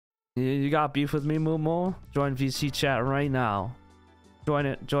You got beef with me, Mumu? Join VC chat right now. Join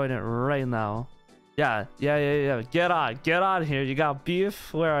it right now. Yeah. Get on here. You got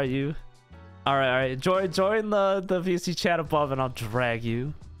beef? Where are you? All right. Join the VC chat above, and I'll drag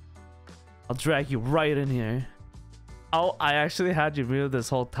you. I'll drag you right in here. Oh, I actually had you muted this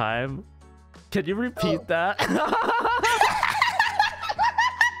whole time. Can you repeat that?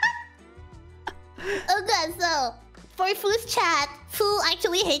 Okay, so for Fu's chat, Fu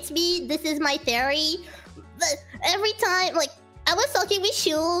actually hates me. This is my theory. But every time, like, I was talking with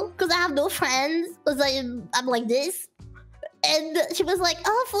Shu because I have no friends. Cause I'm like this, and she was like,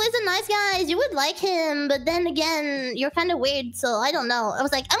 "Oh, Fu is a nice guy. You would like him, but then again, you're kind of weird. So I don't know." I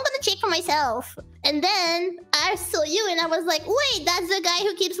was like, "I'm gonna check for myself." And then I saw you, and I was like, "Wait, that's the guy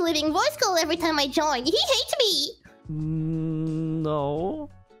who keeps leaving voice call every time I join. He hates me." No.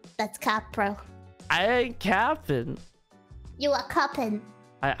 That's cap, bro. I ain't capping. You are capping.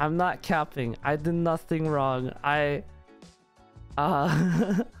 I'm not capping. I did nothing wrong.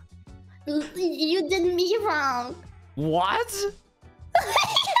 You did me wrong. What?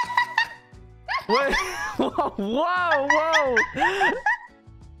 Wait. Whoa.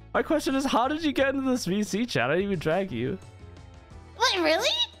 My question is, how did you get into this VC chat? I didn't even drag you. Wait, really?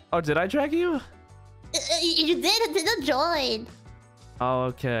 Oh, did I drag you? You didn't join. Oh,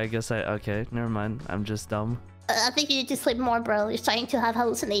 okay. I guess okay. Never mind. I'm just dumb. I think you need to sleep more, bro. You're starting to have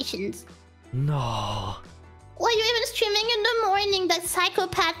hallucinations. No. Why are you even streaming in the morning? That's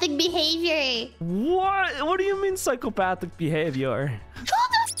psychopathic behavior. What? What do you mean psychopathic behavior? Who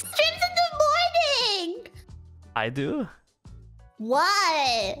does streams in the morning? I do.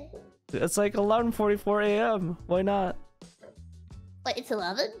 Why? It's like 11:44 a.m. Why not? Wait, it's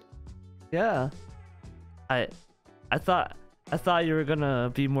 11? Yeah. I thought you were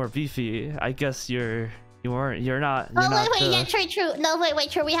gonna be more beefy. I guess you weren't. You're not. Oh wait, yeah, true. No,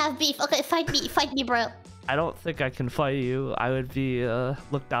 wait, true. We have beef. Okay, fight me, bro. I don't think I can fight you. I would be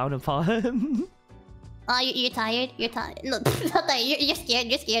looked down upon. Oh, you're tired? You're tired. No, not tired. You're scared.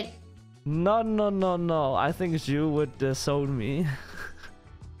 You're scared. No. I think Zhu would disown me.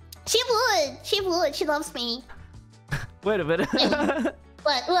 She would. She loves me. Wait a minute.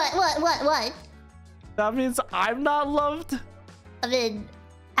 What? That means I'm not loved? I mean,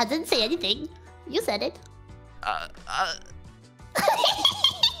 I didn't say anything. You said it.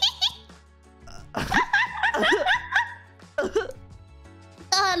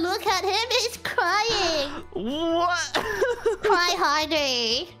 Oh, look at him. He's crying. What? Cry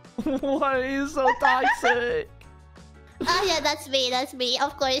harder. Why are you so toxic? Oh yeah, that's me.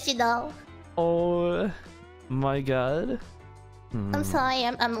 Of course, you know. Oh my god. I'm sorry,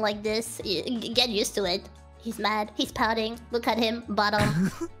 I'm like this. Get used to it. He's mad. He's pouting. Look at him, bottom.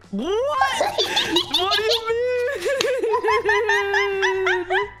 What? What do you mean?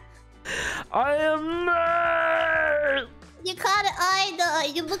 I am mad. You kind of either.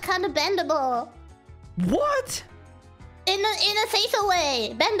 You look kind of bendable. What? In a safer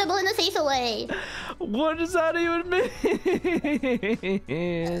way. Bendable in a safer way. What does that even mean?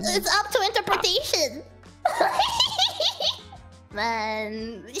 It's up to interpretation.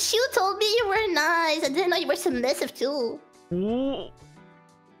 Man, Shu told me you were nice. I didn't know you were submissive too.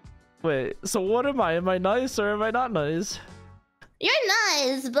 Wait, so what am I? Am I nice or am I not nice? You're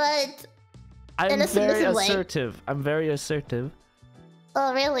nice, but I'm in a very submissive way. assertive. I'm very assertive.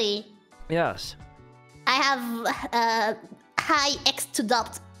 Oh, really? Yes. I have high X to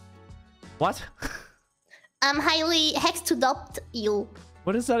adopt. What? I'm highly hex to adopt you.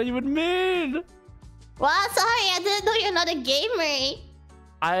 What does that even mean? Well, sorry, I didn't know you're not a gamer.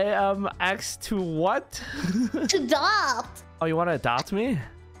 I am X to what? To adopt. Oh, you want to adopt me?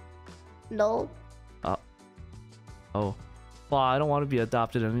 No. Oh. Well, I don't want to be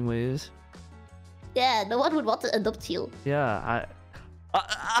adopted anyways. Yeah, no one would want to adopt you. Yeah,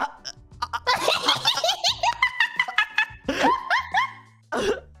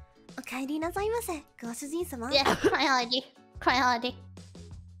 Yeah, cry hardy. Cry hardy.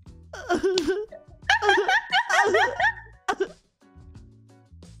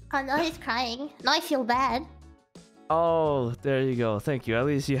 Oh no, he's crying. Now I feel bad. Oh, there you go. Thank you. At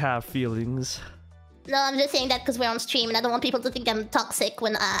least you have feelings. No, I'm just saying that because we're on stream and I don't want people to think I'm toxic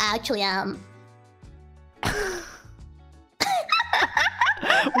when I actually am.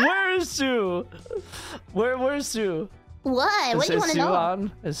 Where is Sue? Where's Sue? What? What do you want to know?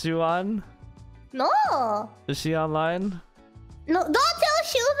 On? Is Sue on? No. Is she online? No, don't tell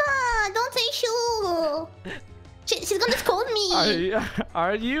Shu that. Don't say Shu. She's gonna scold me.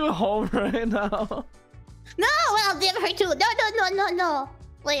 Are you home right now? No, well, I'll give her too. No.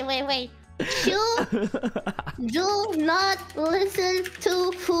 Wait. Shu, do not listen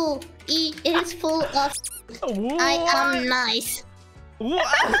to Fu. He is full of. What? I am nice.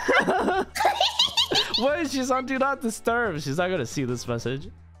 What? Wait, she's on Do Not Disturb. She's not gonna see this message.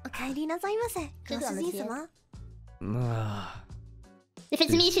 If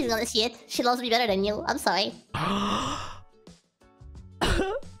it's me, she's gonna see it. She loves me better than you. I'm sorry.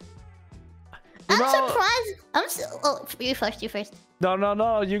 I'm surprised. Oh, you first. You first.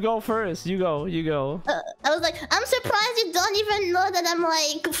 No. You go first. You go. I was like, I'm surprised you don't even know that I'm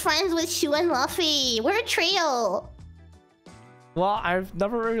like friends with Shu and Luffy. We're a trio. Well, I've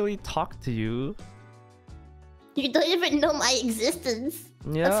never really talked to you. You don't even know my existence.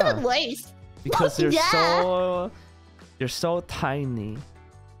 Yeah. That's not worse. Because you're so tiny.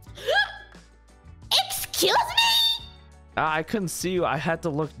 Excuse me? I couldn't see you. I had to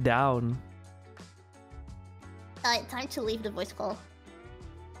look down. Alright, time to leave the voice call.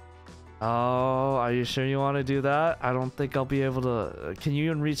 Oh, are you sure you want to do that? I don't think I'll be able to. Can you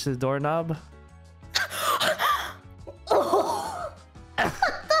even reach the doorknob? Oh. I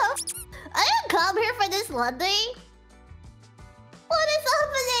didn't come here for this Monday. What is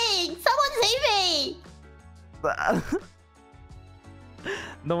happening? Someone save me!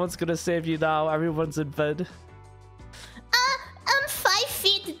 No one's gonna save you now. Everyone's in bed. I'm 5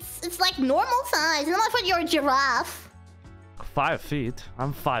 feet. It's like normal size. Not like you're a giraffe. 5 feet.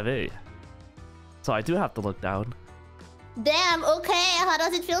 I'm 5'8". So I do have to look down. Damn, okay. How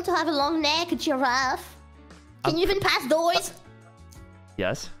does it feel to have a long neck, giraffe? Can you even pass doors?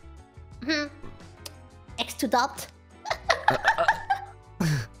 Yes. X to dot.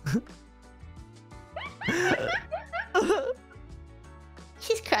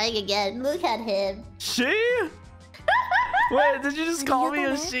 She's crying again. Look at him. She? Wait, did you just call me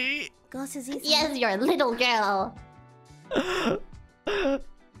a she? Yes, you're a little girl.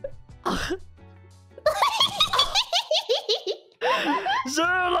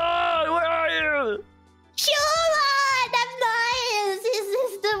 Zerla, where are you? Shulan, I'm nice.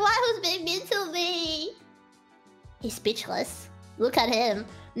 He's the one who's been mean to me. He's speechless. Look at him.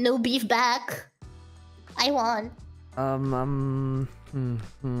 No beef back. I won. I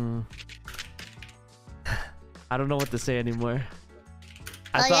don't know what to say anymore.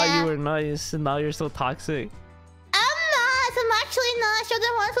 I thought you were nice, and now you're so toxic. I'm not. I'm actually not. You're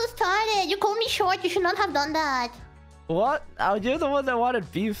the one who started. You called me short. You should not have done that. What? Oh, you're the one that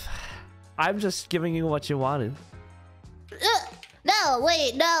wanted beef. I'm just giving you what you wanted. No,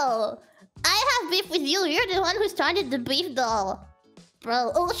 wait, no. I have beef with you. You're the one who started the beef, though.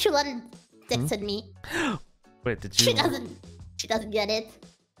 Bro, oh, Shulan texted me. Wait, did you? She doesn't get it.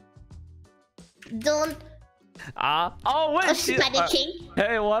 Don't. Oh wait. Oh, she's panicking.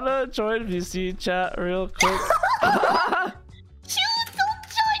 Hey, wanna join VC chat real quick? Don't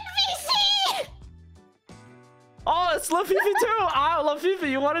join VC. Oh, it's Lafifi too.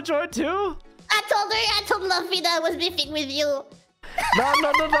 Lafifi, you wanna join too? I told Luffy that I was beefing with you. No.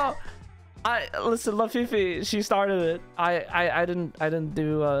 Listen, Lafifi, she started it. I didn't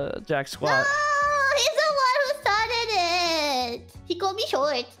do jack squat. No, he's the one who started it. He called me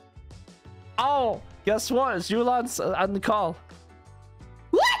short. Oh, guess what? Zulan's on the call.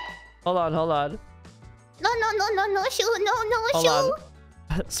 What? Hold on. No, Shu, no, Hold on.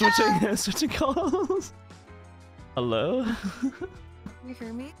 Switching calls. Hello? You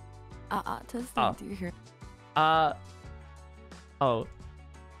hear me? Testing. Do you hear? Oh.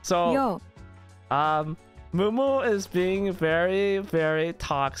 So. Yo. Mumu is being very, very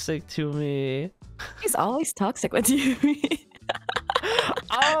toxic to me. He's always toxic with you.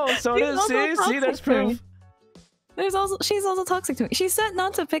 Oh, so it is. See, there's proof. She's also toxic to me. She said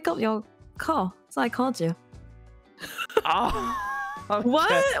not to pick up your call, so I called you. Oh. Okay.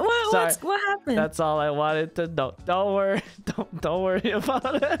 What happened? That's all I wanted to know. Don't worry. Don't worry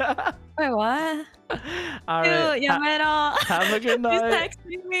about it. Wait, what? All right. Have a good night. She's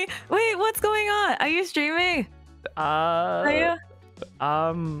texting me. Wait, what's going on? Are you streaming? Are you?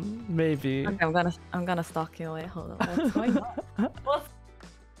 Maybe. Okay, I'm gonna stalk you. Wait, hold on. What's going on?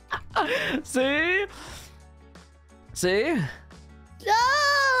 See? No,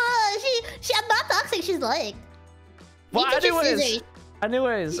 I'm not toxic. She's like. Well,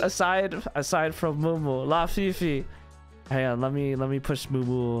 anyways, aside from Mumu, Lafifi. Hang on, let me push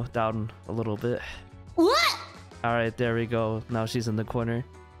Mumu down a little bit. What? All right, there we go. Now she's in the corner.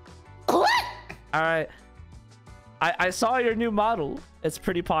 What? All right. I saw your new model. It's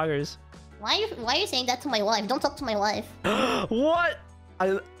pretty poggers. Why are you saying that to my wife? Don't talk to my wife. What?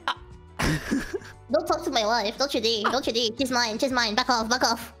 Don't talk to my wife. Don't you dare. She's mine. Back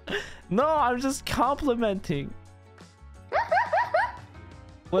off. No, I'm just complimenting.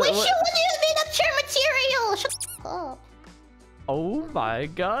 Wait, what do you up. Oh my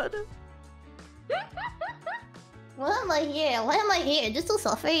god. Why am I here? Why am I here? Just to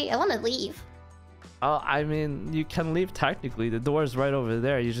suffer? I want to leave. I mean, you can leave technically. The door's right over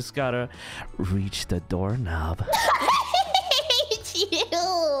there. You just gotta reach the doorknob. I hate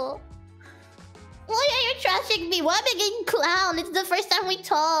you. Why are you trashing me? Why am I getting clown? It's the first time we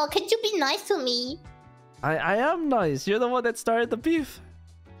talk. Can't you be nice to me? I am nice. You're the one that started the beef.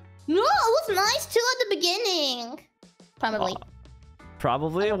 No, I was nice too at the beginning. Probably.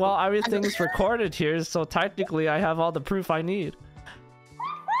 Probably. Well, everything's recorded here, so technically I have all the proof I need.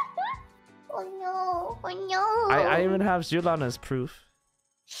 Oh no. Oh no. I even have Zulan as proof.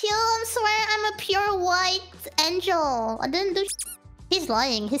 Yo, I swear I'm a pure white angel. I didn't do He's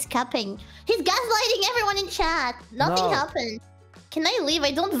lying. He's capping. He's gaslighting everyone in chat. Nothing happened. Can I leave?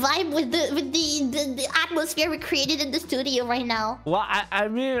 I don't vibe with the atmosphere we created in the studio right now. Well, I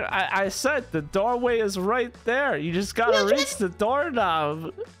mean, I said the doorway is right there. You just gotta reach the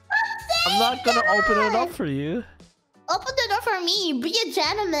doorknob. I'm not gonna open it up for you. Open the door for me. Be a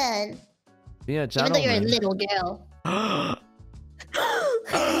gentleman. Be a gentleman. Even though you're a little girl.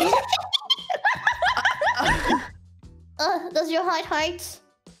 Does your heart hurt?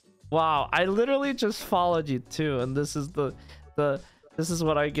 Wow, I literally just followed you too, and this is this is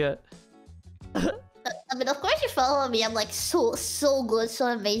what I get. I mean, of course you follow me. I'm like so good, so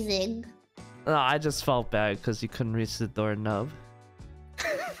amazing. No, I just felt bad because you couldn't reach the doorknob.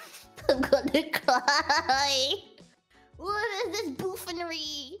 I'm gonna cry. What is this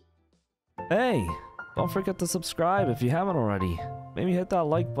boofery? Hey, don't forget to subscribe if you haven't already. Maybe hit that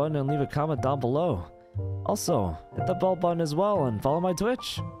like button and leave a comment down below. Also, hit the bell button as well and follow my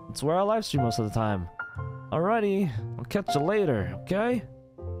Twitch. It's where I live stream most of the time. Alrighty, I'll catch you later, okay?